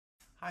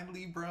Hi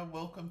Libra,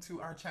 welcome to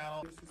our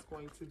channel. This is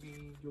going to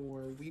be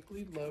your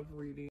weekly love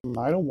reading.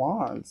 Knight of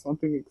Wands,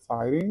 something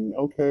exciting.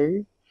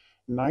 Okay.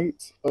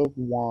 Knight of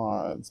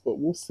Wands, but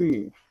we'll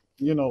see.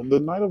 The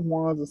Knight of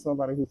Wands is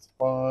somebody who's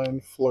fun,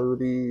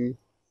 flirty,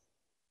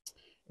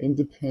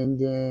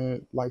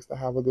 independent, likes to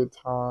have a good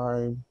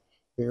time,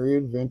 very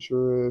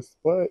adventurous,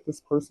 but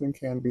this person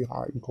can be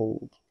hot and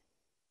cold,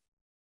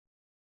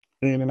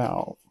 in and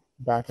out,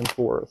 back and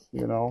forth.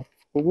 But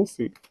we'll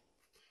see.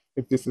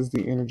 If this is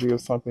the energy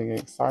of something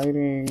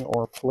exciting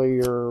or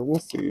player, we'll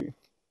see.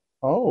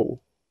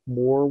 Oh,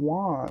 more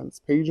wands,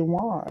 page of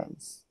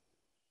wands.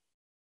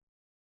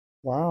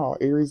 Wow,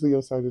 Aries, Leo,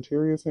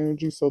 Sagittarius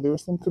energy. So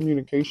there's some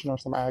communication or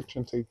some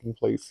action taking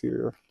place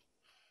here.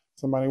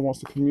 Somebody wants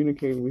to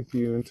communicate with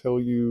you and tell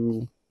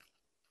you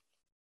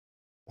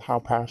how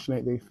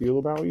passionate they feel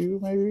about you,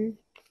 maybe.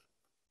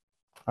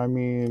 I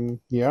mean,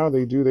 yeah,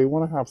 they do. They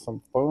want to have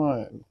some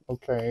fun.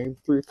 Okay.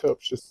 Three of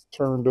Cups just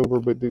turned over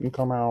but didn't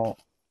come out.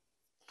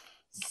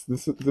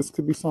 This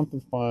could be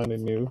something fun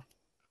and new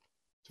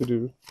to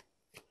do.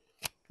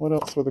 What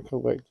else for the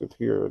collective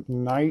here?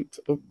 Knight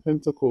of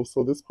Pentacles.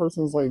 So this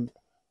person's like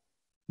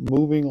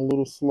moving a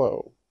little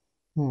slow.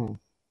 Hmm.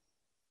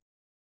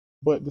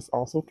 But this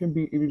also can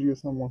be energy of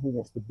someone who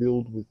wants to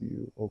build with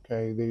you.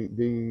 Okay,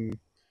 they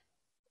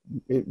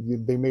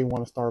may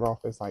want to start off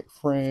as like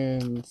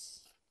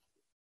friends.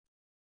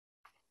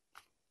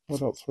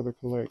 What else for the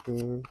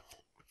collective?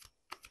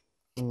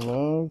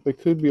 Love. They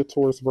could be a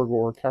Taurus, Virgo,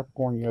 or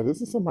Capricorn. Yeah,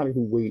 this is somebody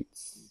who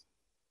waits.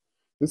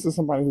 This is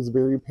somebody who's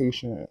very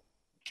patient.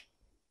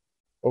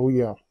 Oh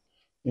yeah,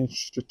 and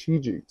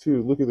strategic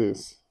too. Look at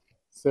this.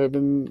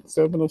 Seven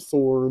of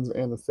Swords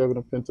and the Seven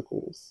of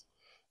Pentacles.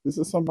 This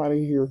is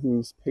somebody here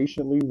who's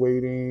patiently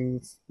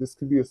waiting. This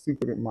could be a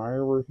secret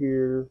admirer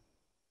here.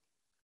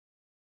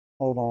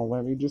 Hold on,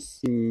 let me just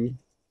see.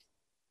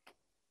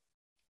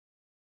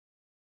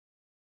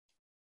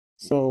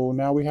 So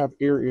now we have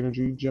air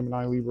energy,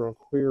 Gemini, Libra,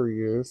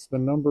 Aquarius. The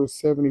number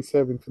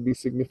 77 could be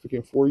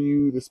significant for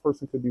you. This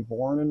person could be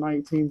born in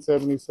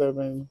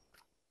 1977.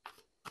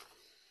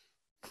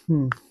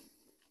 Hmm.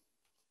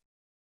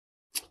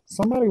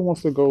 Somebody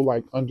wants to go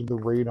like under the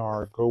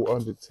radar, go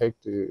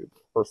undetected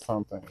or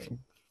something.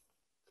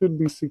 Could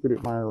be secret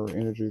admirer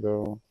energy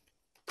though.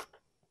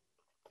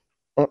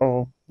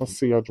 Uh-oh. Let's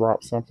see, I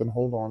dropped something.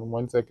 Hold on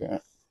 1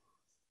 second.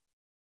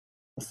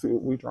 Let's see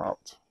what we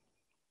dropped.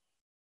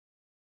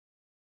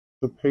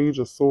 The Page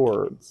of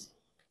Swords.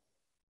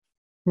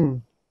 Hmm.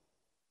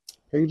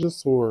 Page of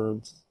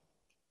Swords.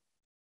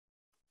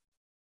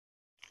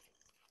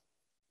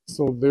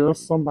 So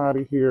there's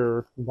somebody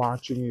here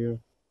watching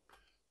you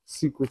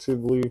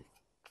secretively.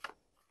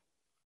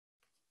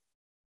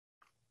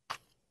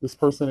 This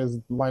person is,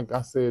 like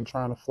I said,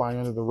 trying to fly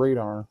under the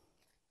radar.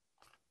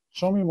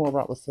 Show me more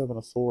about the Seven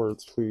of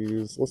Swords,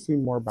 please. Let's see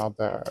more about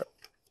that.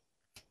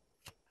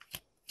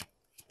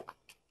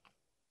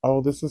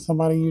 Oh, this is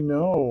somebody you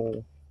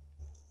know.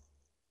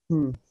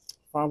 Hmm.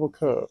 Five of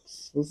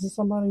Cups. This is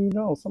somebody you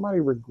know.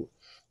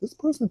 This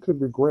person could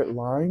regret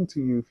lying to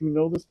you. If you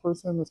know this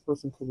person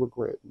could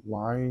regret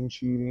lying,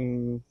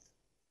 cheating,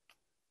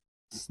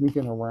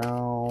 sneaking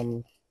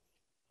around.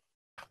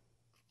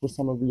 For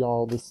some of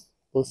y'all,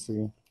 let's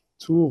see.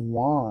 Two of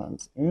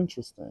Wands.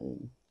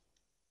 Interesting.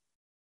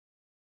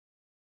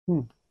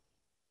 Hmm.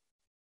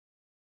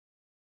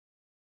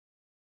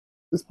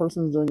 This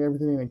person is doing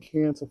everything they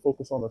can to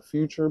focus on the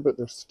future, but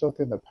they're stuck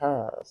in the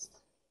past.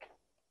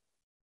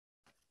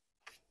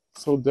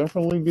 So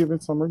definitely giving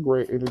some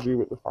regret energy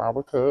with the Five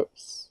of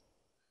Cups.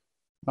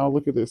 Now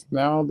look at this.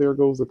 Now there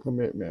goes a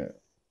commitment.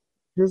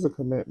 Here's a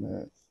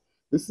commitment.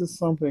 This is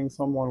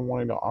someone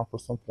wanting to offer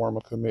some form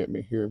of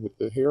commitment here with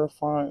the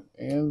Hierophant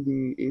and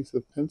the Ace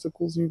of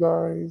Pentacles, you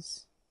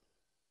guys.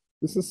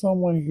 This is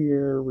someone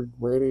here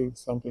regretting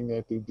something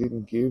that they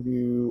didn't give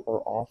you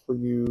or offer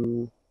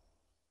you.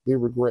 They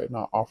regret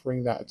not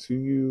offering that to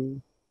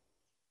you.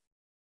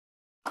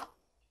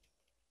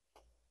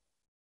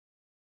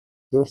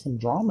 There's some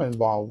drama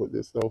involved with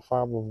this though.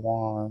 Five of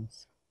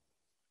Wands.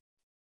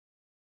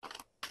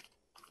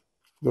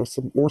 There's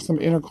some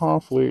inner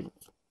conflict.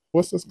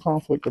 What's this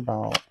conflict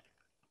about?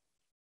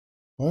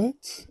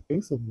 What?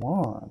 Ace of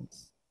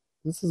Wands.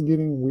 This is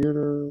getting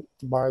weirder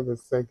by the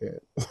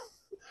second.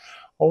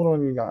 Hold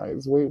on, you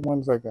guys. Wait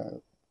 1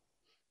 second.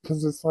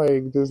 Because it's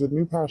like there's a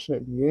new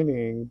passionate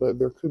beginning, but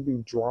there could be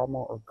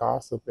drama or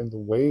gossip in the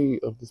way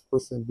of this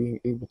person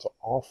being able to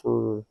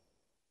offer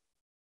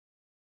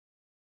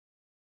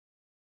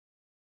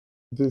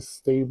this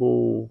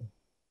stable,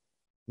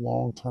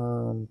 long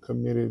term,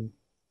 committed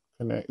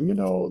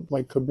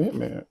like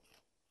commitment.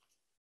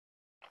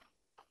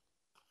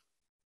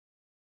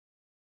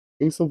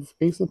 Ace of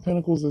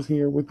Pentacles is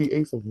here with the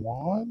Ace of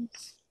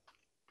Wands.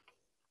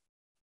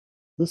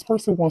 This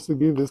person wants to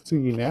give this to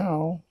you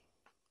now.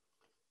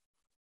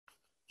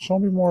 Show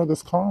me more of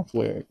this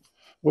conflict.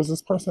 Was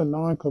this person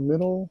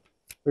non-committal?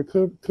 They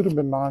could have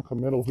been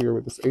non-committal here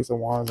with this Ace of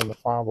Wands and the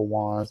Five of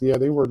Wands. Yeah,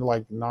 they were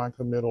like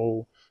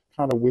non-committal,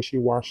 kind of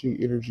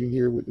wishy-washy energy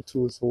here with the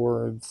Two of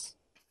Swords.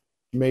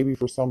 Maybe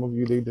for some of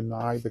you, they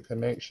denied the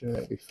connection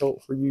that they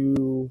felt for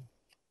you,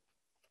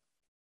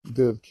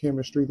 the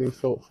chemistry they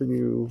felt for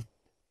you.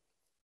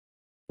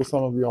 For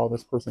some of y'all,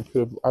 this person could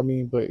have, I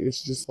mean, but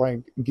it's just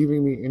like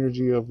giving me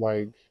energy of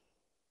like,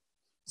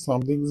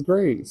 something's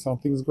great,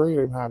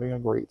 I'm having a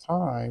great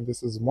time,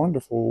 this is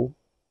wonderful.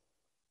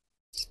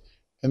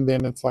 And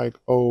then it's like,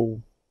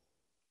 oh,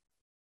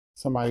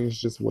 somebody's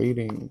just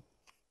waiting.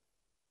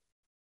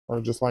 Or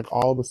just like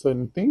all of a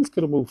sudden, things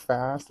could have moved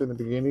fast in the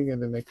beginning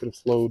and then they could have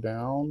slowed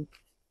down.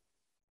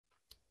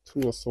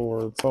 Two of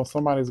Swords. So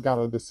somebody's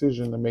got a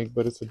decision to make,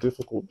 but it's a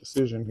difficult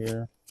decision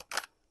here.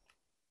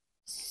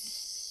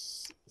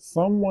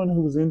 Someone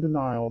who's in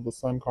denial, the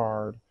Sun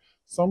card,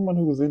 someone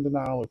who was in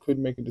denial or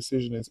couldn't make a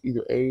decision is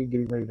either A,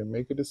 getting ready to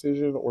make a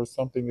decision, or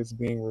something is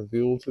being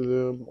revealed to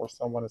them, or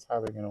someone is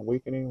having an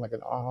awakening, like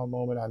an aha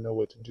moment, I know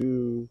what to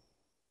do.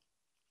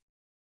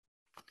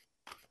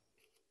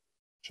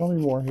 Show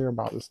me more here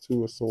about this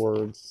Two of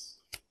Swords.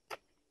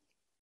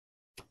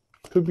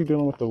 Could be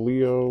dealing with the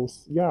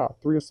Leos. Yeah,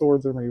 Three of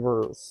Swords in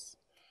reverse.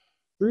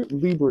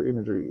 Libra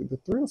energy. The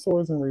Three of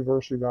Swords in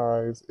reverse, you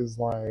guys, is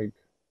like,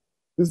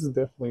 this is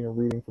definitely a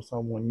reading for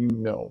someone you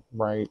know,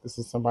 right? This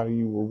is somebody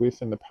you were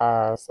with in the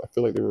past. I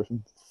feel like they were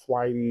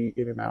flighty,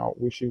 in and out,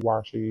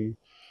 wishy-washy.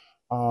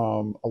 A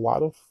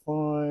lot of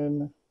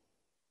fun.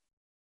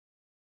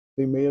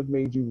 They may have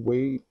made you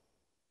wait,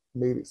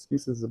 made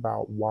excuses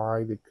about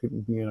why they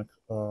couldn't be in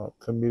a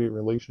committed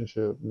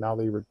relationship. Now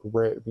they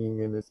regret being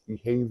in this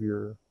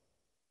behavior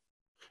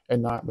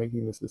and not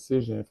making this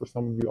decision. For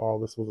some of you all,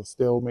 this was a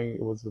stalemate.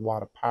 It was a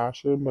lot of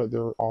passion, but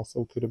there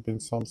also could have been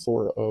some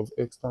sort of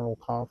external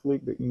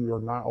conflict that you are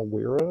not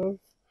aware of,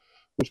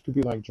 which could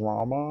be like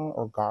drama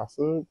or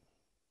gossip,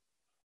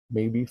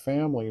 maybe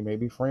family,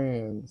 maybe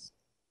friends.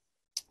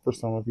 For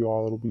some of you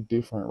all, it'll be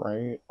different,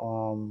 right?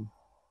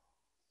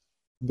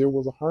 There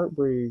was a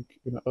heartbreak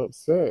and an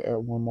upset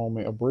at one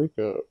moment, a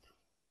breakup.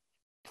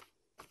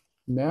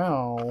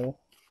 Now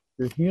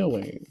you're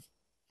healing.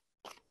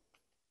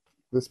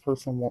 This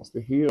person wants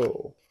to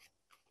heal.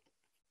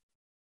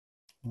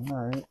 All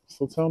right.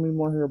 So tell me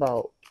more here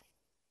about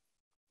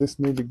this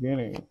new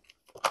beginning.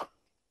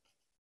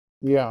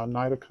 Yeah,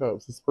 Knight of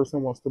Cups. This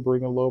person wants to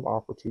bring a love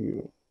offer to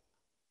you.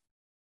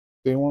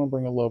 They want to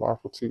bring a love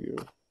offer to you.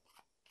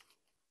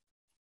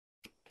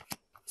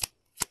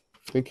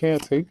 They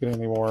can't take it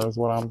anymore, is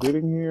what I'm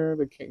getting here.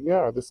 They can't.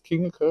 Yeah, this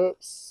King of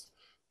Cups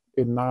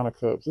and Nine of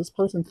Cups. This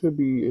person could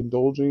be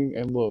indulging.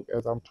 And look,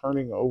 as I'm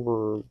turning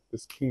over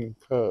this King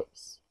of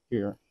Cups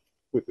here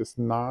with this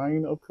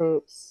Nine of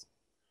Cups,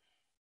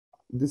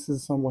 this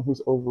is someone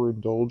who's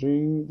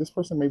overindulging. This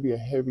person may be a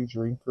heavy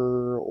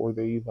drinker, or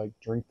they like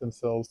drink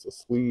themselves to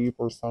sleep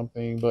or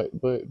something. But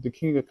the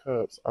King of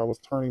Cups, I was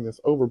turning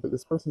this over, but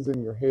this person's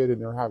in your head and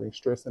they're having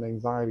stress and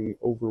anxiety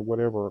over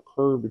whatever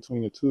occurred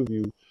between the two of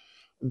you.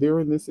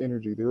 They're in this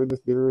energy. They're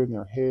in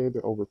their head.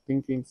 They're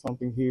overthinking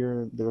something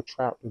here. They're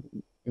trapped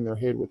in their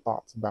head with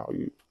thoughts about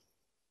you.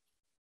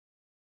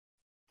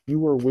 You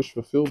were a wish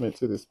fulfillment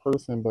to this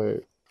person,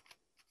 but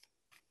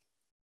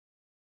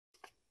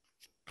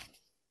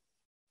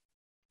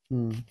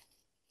hmm,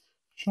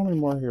 show me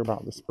more here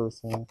about this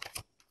person.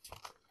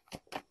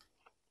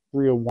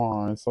 Three of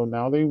Wands. So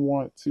now they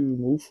want to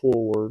move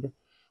forward.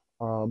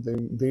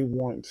 They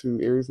want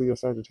to Aries, Leo,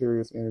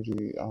 Sagittarius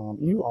energy.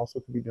 You also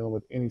could be dealing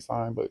with any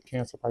sign, but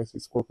Cancer,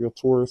 Pisces, Scorpio,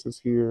 Taurus is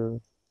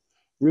here.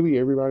 Really,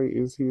 everybody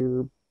is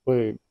here,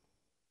 but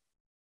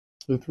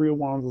the Three of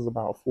Wands is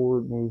about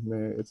forward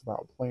movement. It's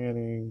about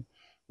planning,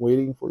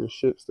 waiting for your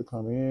ships to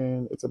come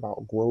in. It's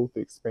about growth,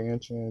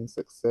 expansion,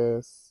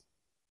 success.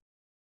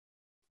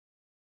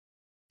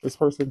 This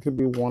person could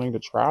be wanting to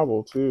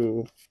travel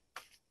too.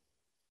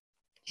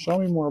 Show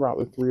me more about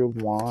the Three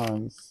of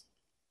Wands.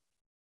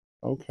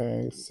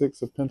 Okay,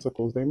 Six of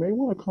Pentacles. They may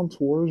want to come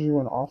towards you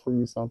and offer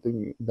you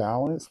something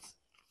balanced.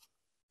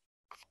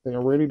 They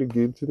are ready to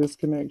give to this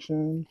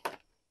connection.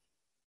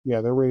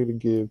 Yeah, they're ready to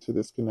give to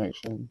this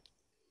connection.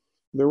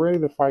 They're ready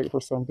to fight for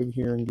something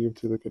here and give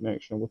to the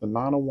connection. With the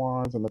Nine of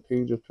Wands and the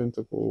Page of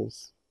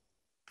Pentacles,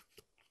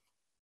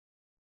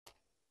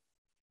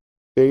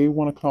 they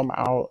want to come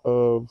out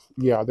of,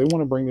 yeah, they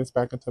want to bring this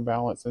back into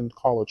balance and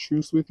call a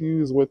truce with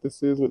you, is what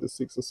this is with the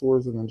Six of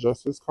Swords and the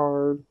Justice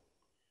card.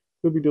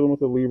 Could be dealing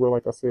with a Libra,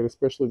 like I said,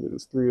 especially with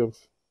this Three of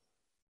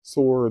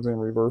Swords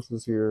and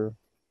reverses here.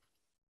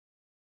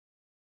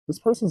 This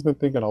person's been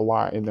thinking a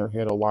lot in their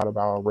head, a lot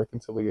about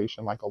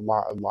reconciliation, like a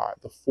lot, a lot.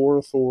 The Four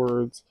of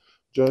Swords,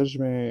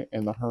 Judgment,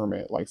 and the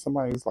Hermit. Like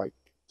somebody's like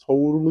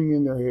totally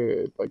in their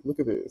head. Like, look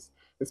at this.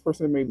 This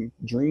person may be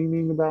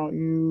dreaming about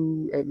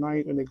you at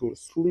night when they go to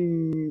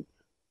sleep,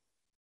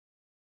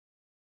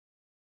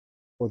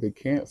 or they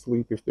can't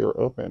sleep if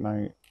they're up at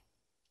night.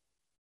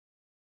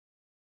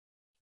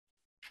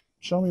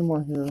 Show me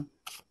more here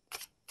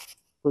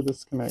for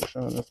this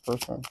connection and this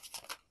person.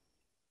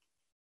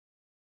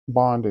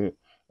 Bonded.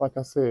 Like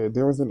I said,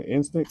 there was an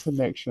instant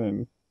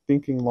connection,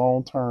 thinking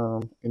long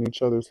term in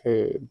each other's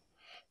head.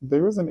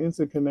 There was an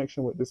instant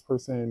connection with this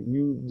person.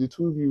 The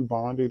two of you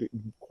bonded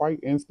quite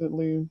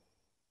instantly.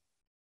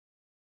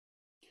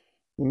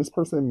 When this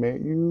person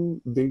met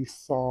you, they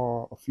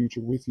saw a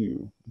future with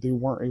you. They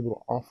weren't able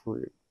to offer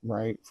it,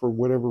 right? For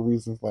whatever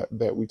reasons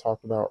that we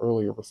talked about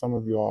earlier. For some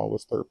of you all, it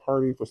was third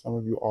party. For some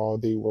of you all,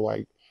 they were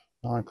like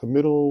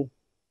non-committal.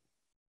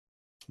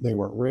 They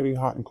weren't ready,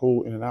 hot and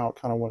cold, in and out,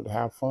 kind of wanted to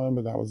have fun,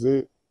 but that was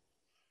it.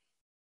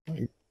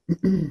 Like,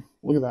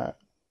 look at that.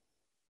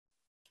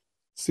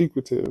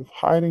 Secretive,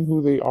 hiding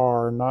who they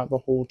are, not the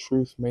whole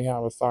truth, may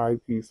have a side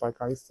piece. Like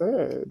I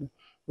said,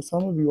 for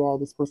some of you all,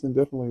 this person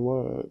definitely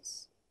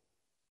was.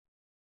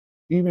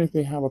 Even if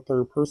they have a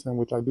third person,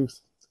 which I do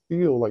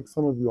feel like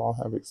some of you all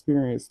have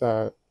experienced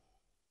that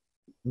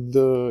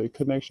the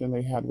connection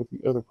they had with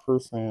the other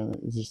person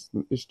is just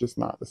it's just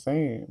not the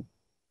same.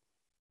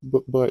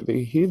 But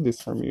they hid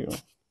this from you.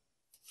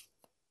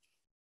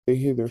 They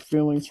hid their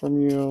feelings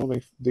from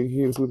you. They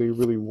hid who they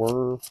really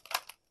were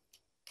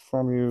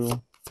from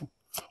you.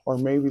 Or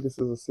maybe this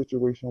is a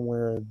situation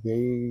where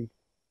they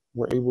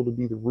were able to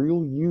be the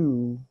real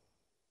you,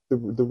 the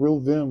real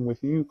them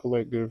with you,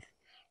 collective,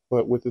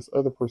 but with this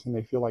other person,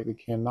 they feel like they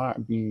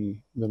cannot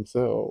be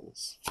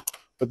themselves,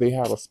 but they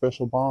have a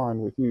special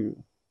bond with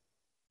you.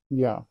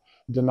 Yeah.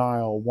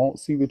 Denial, won't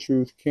see the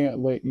truth, can't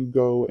let you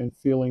go, and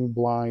feeling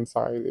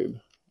blindsided.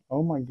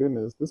 Oh my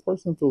goodness, this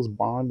person feels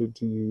bonded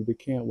to you. They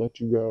can't let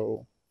you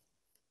go,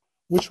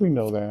 which we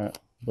know that,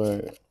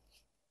 but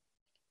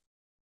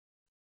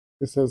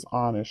it says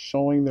honest,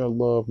 showing their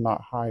love,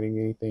 not hiding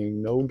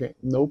anything,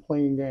 no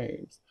playing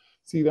games.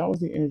 See, that was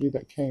the energy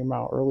that came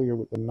out earlier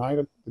with the Knight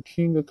of the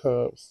King of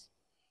Cups,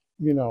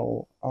 you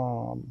know,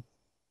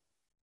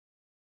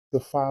 the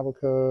Five of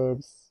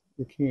Cups,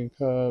 the King of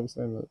Cups,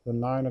 and the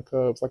Nine of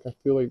Cups. Like I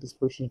feel like this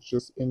person's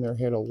just in their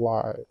head a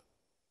lot,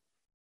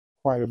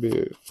 quite a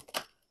bit.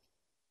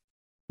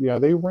 Yeah,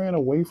 they ran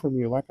away from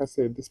you. Like I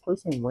said, this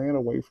person ran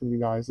away from you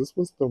guys. This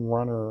was the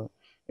runner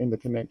in the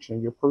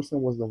connection. Your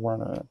person was the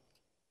runner.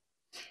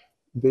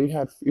 They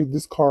had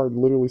this card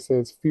literally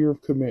says fear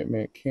of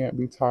commitment can't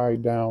be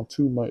tied down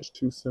too much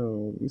too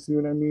soon. You see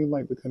what I mean?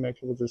 Like the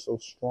connection was just so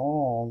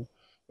strong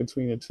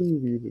between the two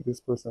of you that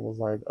this person was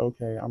like,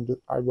 okay,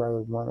 I'd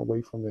rather run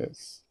away from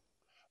this.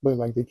 But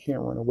like they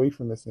can't run away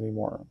from this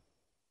anymore.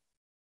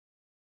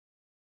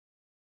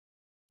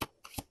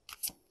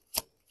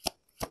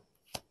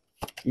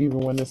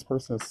 Even when this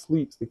person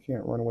sleeps, they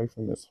can't run away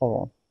from this.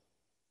 Hold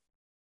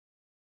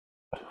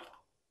on.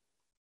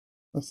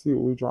 Let's see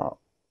what we drop.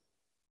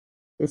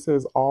 It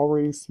says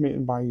already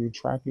smitten by you,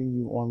 tracking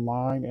you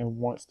online and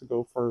wants to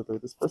go further.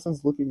 This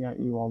person's looking at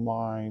you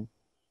online,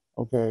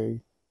 okay?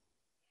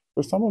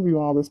 For some of you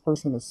all, this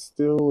person is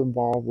still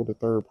involved with a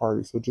third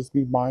party. So just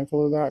be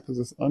mindful of that because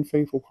this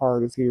unfaithful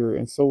card is here,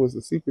 and so is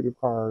the secretive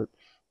card,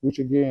 which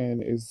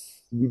again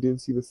is we did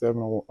see the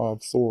Seven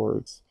of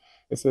Swords.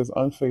 It says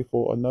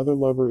unfaithful, another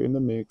lover in the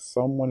mix.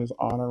 Someone is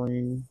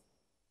honoring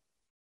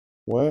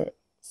what?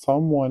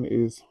 Someone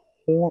is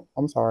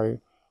I'm sorry,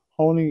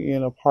 honing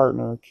in a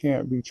partner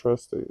can't be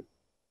trusted.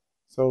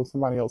 So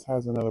somebody else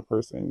has another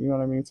person. You know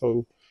what I mean?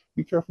 So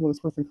be careful when this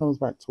person comes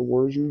back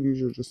towards you. Use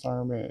your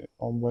discernment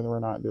on whether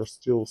or not they're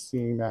still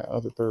seeing that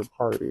other third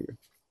party.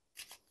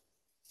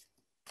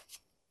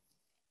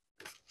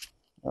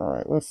 All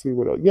right, let's see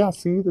what else. Yeah,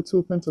 see the Two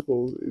of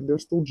Pentacles. They're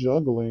still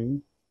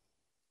juggling.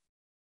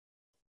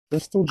 They're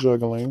still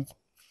juggling.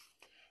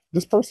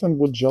 This person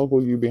will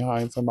juggle you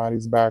behind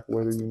somebody's back,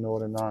 whether you know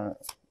it or not.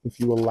 If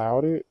you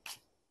allowed it,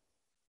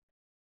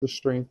 the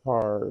Strength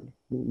card,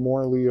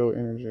 more Leo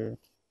energy.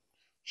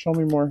 Show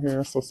me more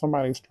here. So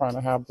somebody's trying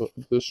to have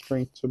the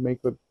strength to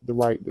make the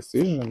right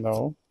decision,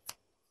 though.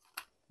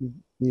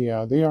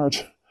 Yeah, they are.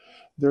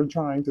 They're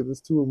trying to. This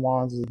Two of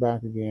Wands is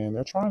back again.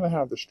 They're trying to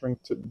have the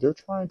strength to. They're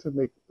trying to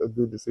make a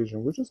good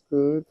decision, which is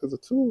good because the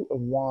Two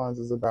of Wands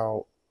is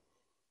about.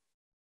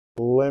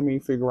 Let me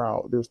figure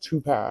out. There's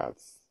two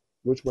paths.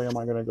 Which way am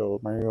I gonna go?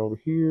 Am I gonna go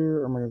over here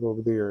or am I gonna go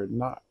over there?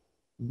 Not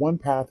one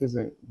path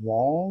isn't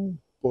wrong,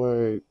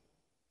 but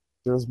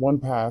there's one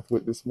path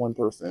with this one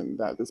person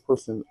that this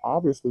person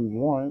obviously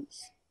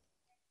wants.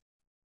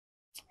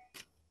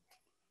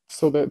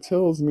 So that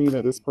tells me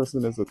that this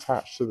person is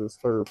attached to this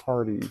third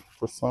party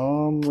for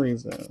some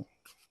reason.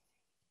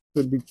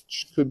 Could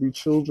be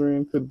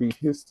children, could be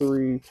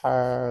history,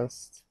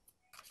 past,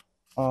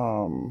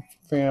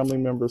 family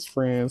members,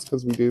 friends,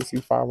 because we did see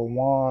Five of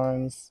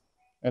Wands.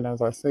 And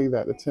as I say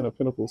that, the Ten of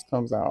Pentacles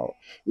comes out.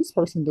 This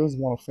person does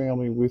want a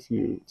family with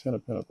you, Ten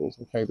of Pentacles,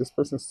 okay? This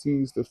person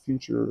sees the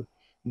future.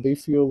 They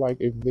feel like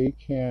if they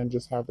can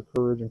just have the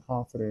courage and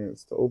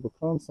confidence to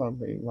overcome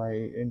something,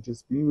 right, and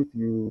just be with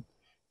you,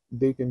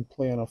 they can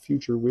plan a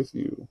future with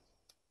you.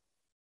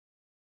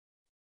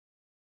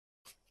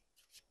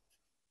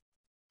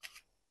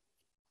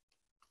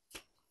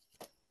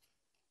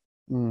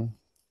 Mm.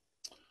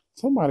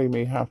 Somebody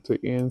may have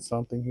to end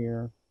something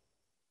here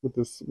with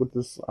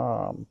this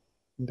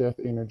death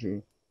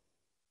energy.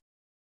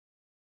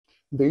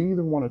 They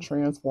either want to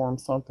transform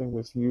something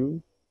with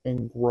you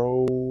and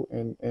grow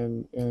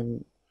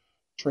and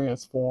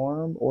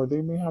transform, or they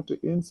may have to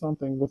end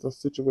something with a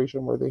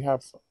situation where they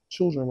have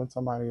children with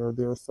somebody or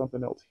there's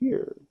something else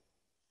here.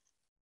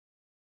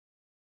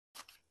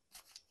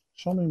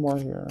 Show me more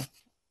here.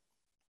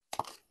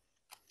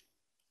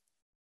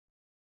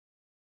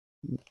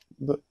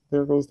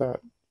 There goes that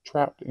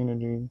trapped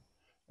energy,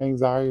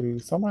 anxiety.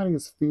 Somebody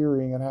is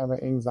fearing and having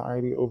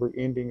anxiety over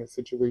ending a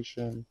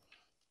situation,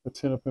 a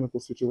Ten of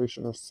Pentacles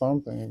situation or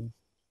something.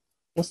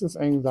 What's this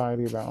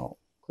anxiety about?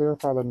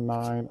 Clarify the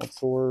Nine of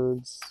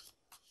Swords.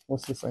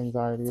 What's this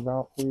anxiety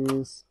about,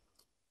 please?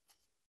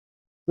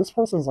 This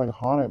person's like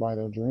haunted by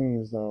their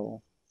dreams,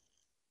 though.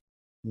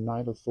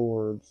 Knight of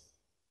Swords.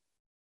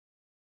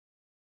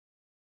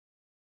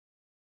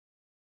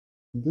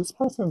 This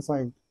person's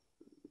like,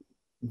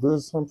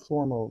 there's some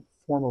form of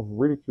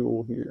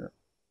ridicule here.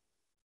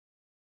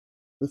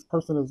 This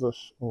person is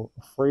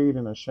afraid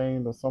and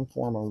ashamed of some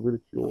form of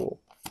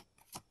ridicule.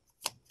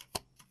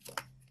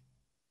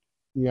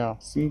 Yeah,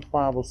 see,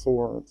 Five of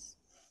Swords.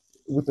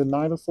 With the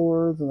Knight of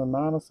Swords and the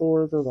Nine of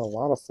Swords, there's a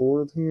lot of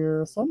swords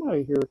here.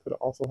 Somebody here could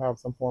also have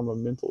some form of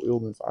mental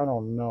illness. I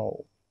don't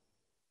know.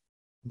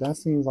 That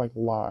seems like a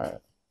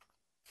lot.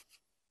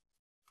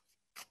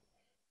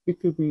 It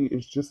could be,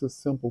 it's just as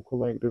simple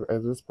collective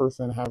as this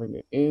person having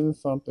to end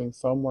something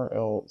somewhere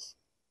else.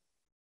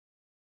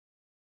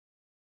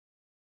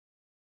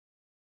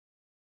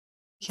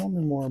 Show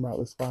me more about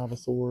this Five of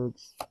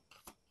Swords.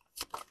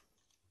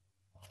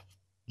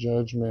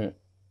 Judgment.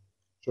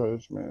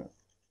 Judgment.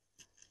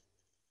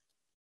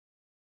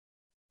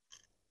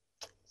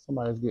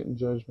 Somebody's getting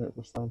judgment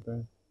for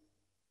something.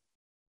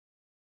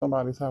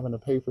 Somebody's having to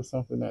pay for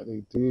something that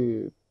they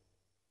did.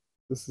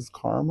 This is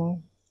karma.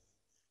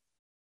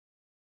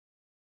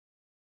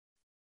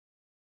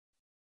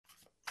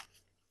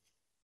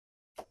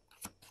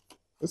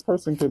 This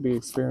person could be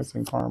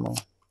experiencing karma.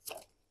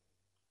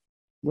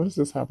 What does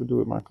this have to do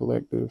with my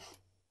collective?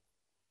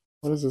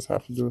 What does this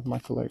have to do with my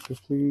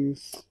collective,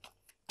 please?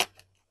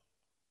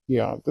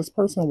 Yeah, this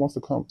person wants to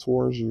come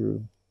towards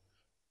you.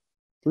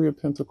 Three of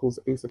Pentacles,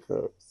 Ace of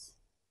Cups.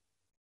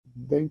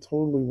 They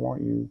totally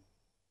want you.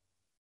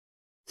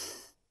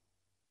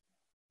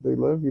 They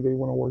love you. They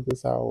want to work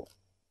this out.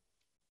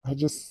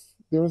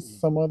 There's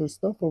some other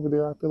stuff over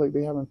there I feel like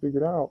they haven't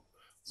figured out.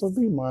 So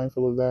be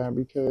mindful of that,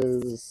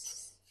 because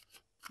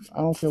I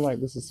don't feel like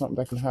this is something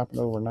that can happen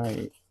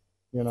overnight.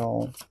 You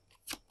know,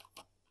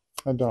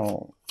 I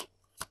don't.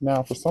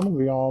 Now, for some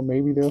of y'all,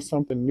 maybe there's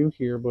something new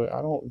here, but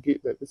I don't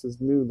get that this is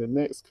new. The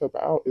next cup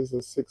out is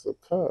the Six of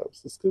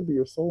Cups. This could be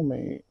your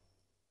soulmate.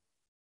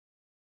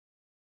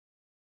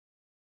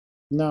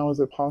 Now, is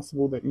it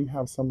possible that you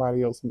have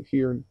somebody else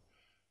here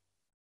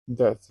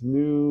that's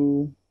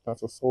new,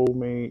 that's a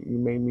soulmate? You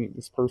may meet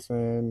this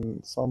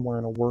person somewhere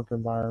in a work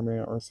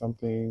environment or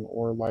something,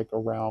 or like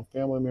around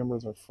family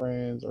members or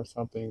friends or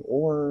something,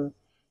 or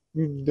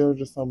they're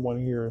just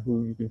someone here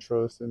who you can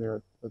trust and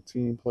they're a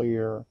team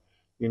player,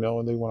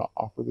 and they want to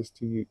offer this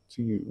to you.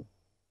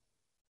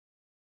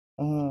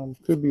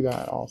 Could be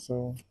that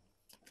also.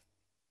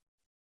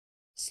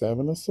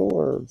 Seven of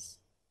Swords.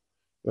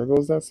 There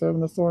goes that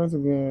Seven of Swords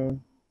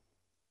again.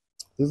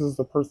 This is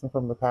the person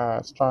from the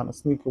past trying to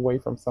sneak away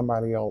from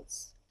somebody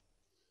else.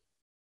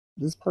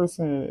 This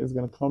person is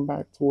going to come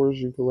back towards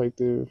you,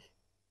 collective.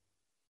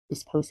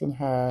 This person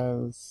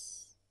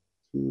has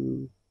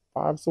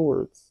five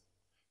swords.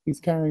 He's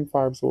carrying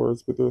five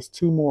swords, but there's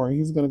two more, and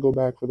he's going to go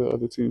back for the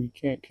other two. He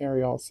can't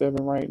carry all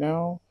seven right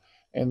now.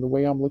 And the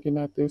way I'm looking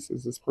at this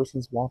is this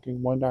person's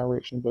walking one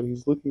direction, but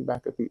he's looking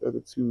back at the other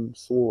two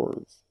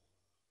swords,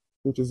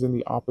 which is in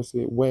the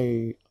opposite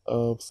way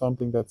of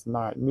something that's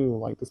not new.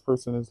 Like this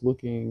person is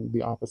looking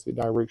the opposite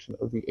direction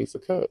of the Ace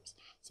of Cups.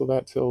 So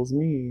that tells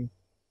me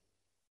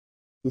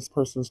this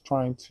person's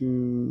trying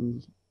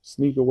to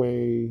sneak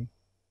away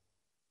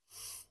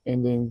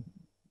and then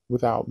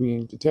without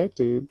being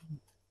detected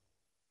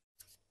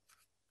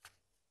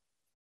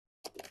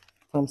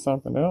from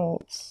something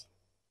else.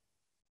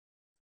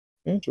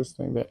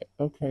 Interesting. That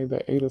okay,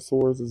 the Eight of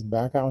Swords is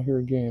back out here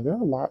again. There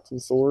are lots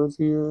of swords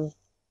here.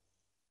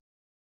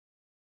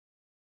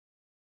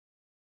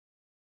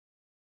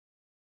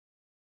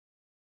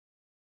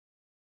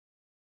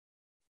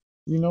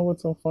 You know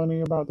what's so funny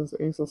about this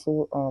Ace of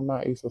Swords?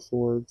 Not Ace of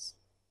Swords.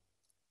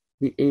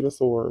 The Eight of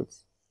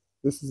Swords.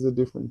 This is a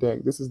different deck.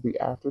 This is the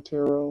After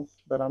Tarot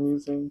that I'm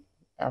using.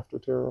 After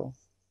Tarot.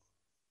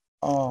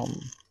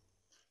 Um,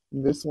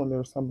 this one,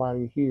 there's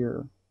somebody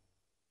here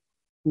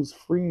who's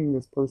freeing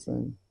this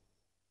person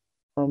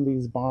from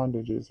these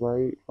bondages,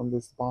 right? From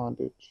this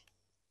bondage.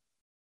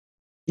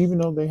 Even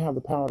though they have the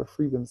power to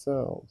free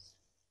themselves.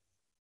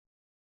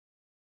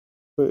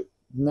 But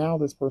now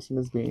this person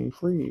is being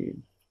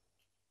freed.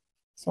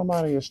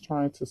 Somebody is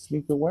trying to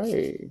sneak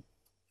away.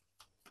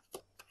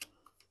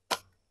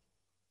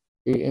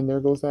 And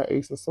there goes that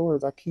Ace of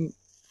Swords.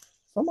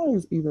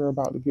 Somebody's either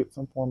about to get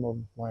some form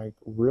of like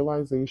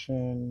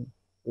realization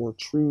or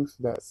truth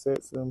that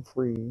sets them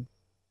free,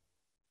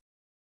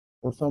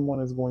 or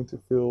someone is going to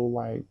feel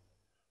like,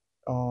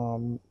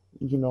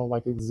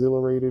 like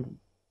exhilarated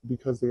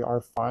because they are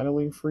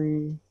finally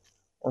free,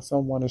 or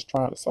some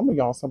of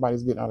y'all,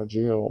 somebody's getting out of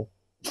jail.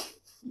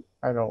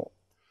 I don't,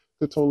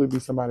 could totally be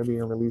somebody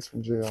being released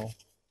from jail.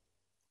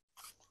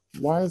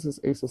 Why is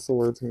this Ace of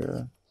Swords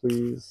here?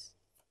 please.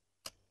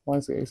 Why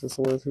is the Ace of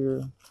Swords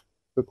here?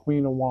 The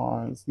Queen of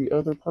Wands. The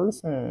other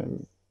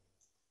person,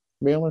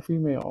 male or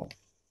female.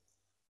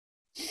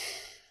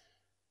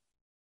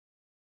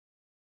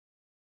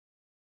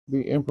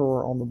 The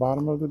Emperor on the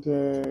bottom of the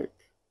deck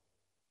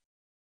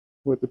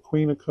with the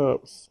Queen of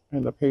Cups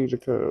and the Page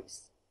of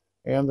Cups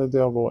and the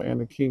Devil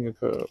and the King of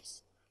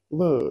Cups.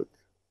 Look,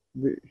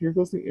 here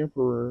goes the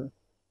Emperor.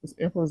 This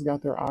Emperor's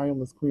got their eye on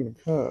this Queen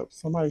of Cups.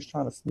 Somebody's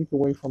trying to sneak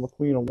away from a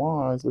Queen of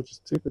Wands, which is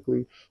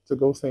typically to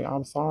go say,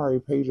 I'm sorry,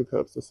 Page of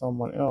Cups to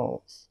someone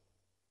else.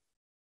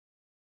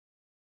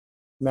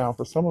 Now,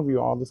 for some of you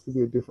all, this could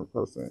be a different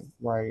person,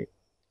 right?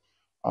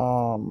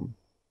 Um,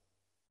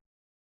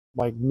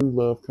 like new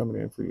love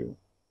coming in for you,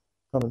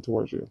 coming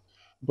towards you.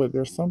 But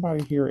there's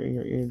somebody here in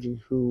your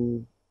energy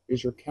who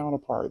is your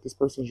counterpart. This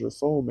person's your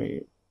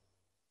soulmate.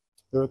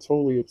 They're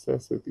totally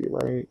obsessed with you,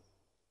 right?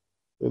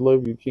 They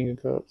love you, King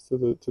of Cups to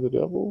the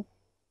devil.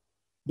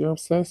 They're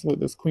obsessed with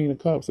this Queen of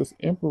Cups. This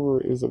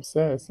Emperor is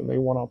obsessed, and they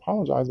want to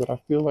apologize, but I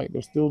feel like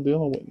they're still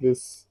dealing with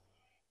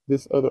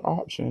this other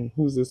option,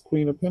 who's this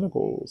Queen of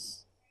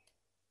Pentacles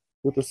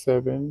with the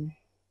Seven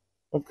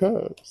of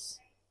Cups.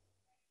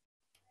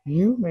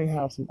 You may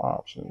have some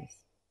options,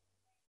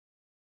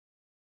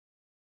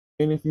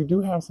 and if you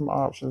do have some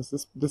options,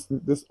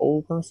 this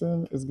old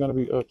person is going to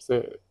be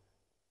upset.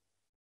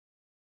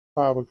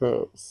 Five of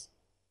Cups.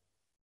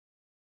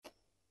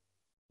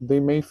 They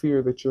may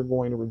fear that you're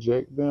going to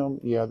reject them.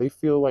 Yeah, they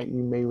feel like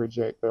you may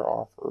reject their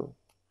offer.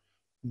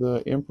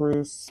 The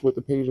Empress with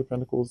the Page of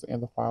Pentacles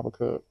and the Five of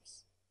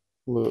Cups.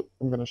 Look,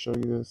 I'm going to show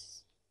you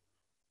this.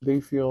 They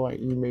feel like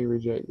you may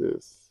reject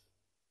this.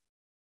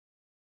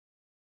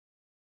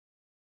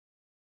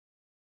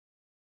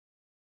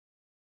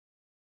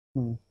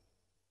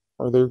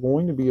 Or they're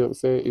going to be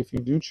upset if you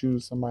do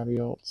choose somebody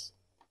else.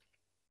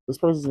 This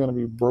person's going to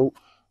be broke,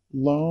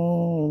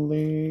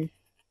 lonely,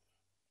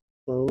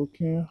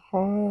 broken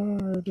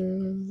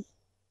hearted.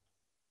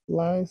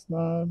 Life's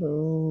not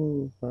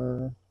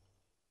over.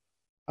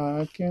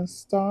 I can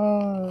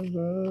start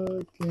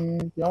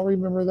again. Y'all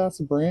remember that's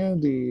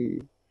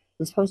Brandy.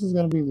 This person's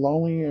gonna be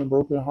lonely and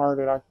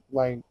brokenhearted. I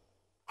like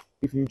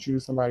if you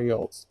choose somebody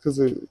else, because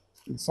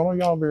some of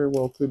y'all very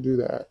well could do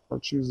that or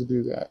choose to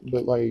do that.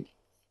 But like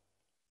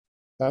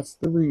that's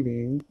the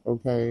reading.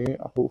 Okay.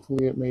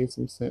 Hopefully it made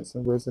some sense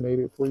and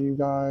resonated for you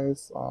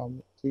guys.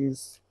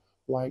 Please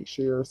like,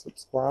 share,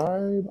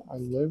 subscribe. I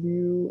love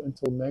you.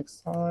 Until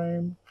next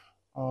time.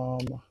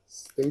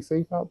 Stay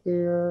safe out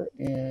there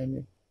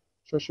and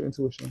trust your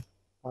intuition.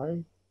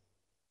 Bye.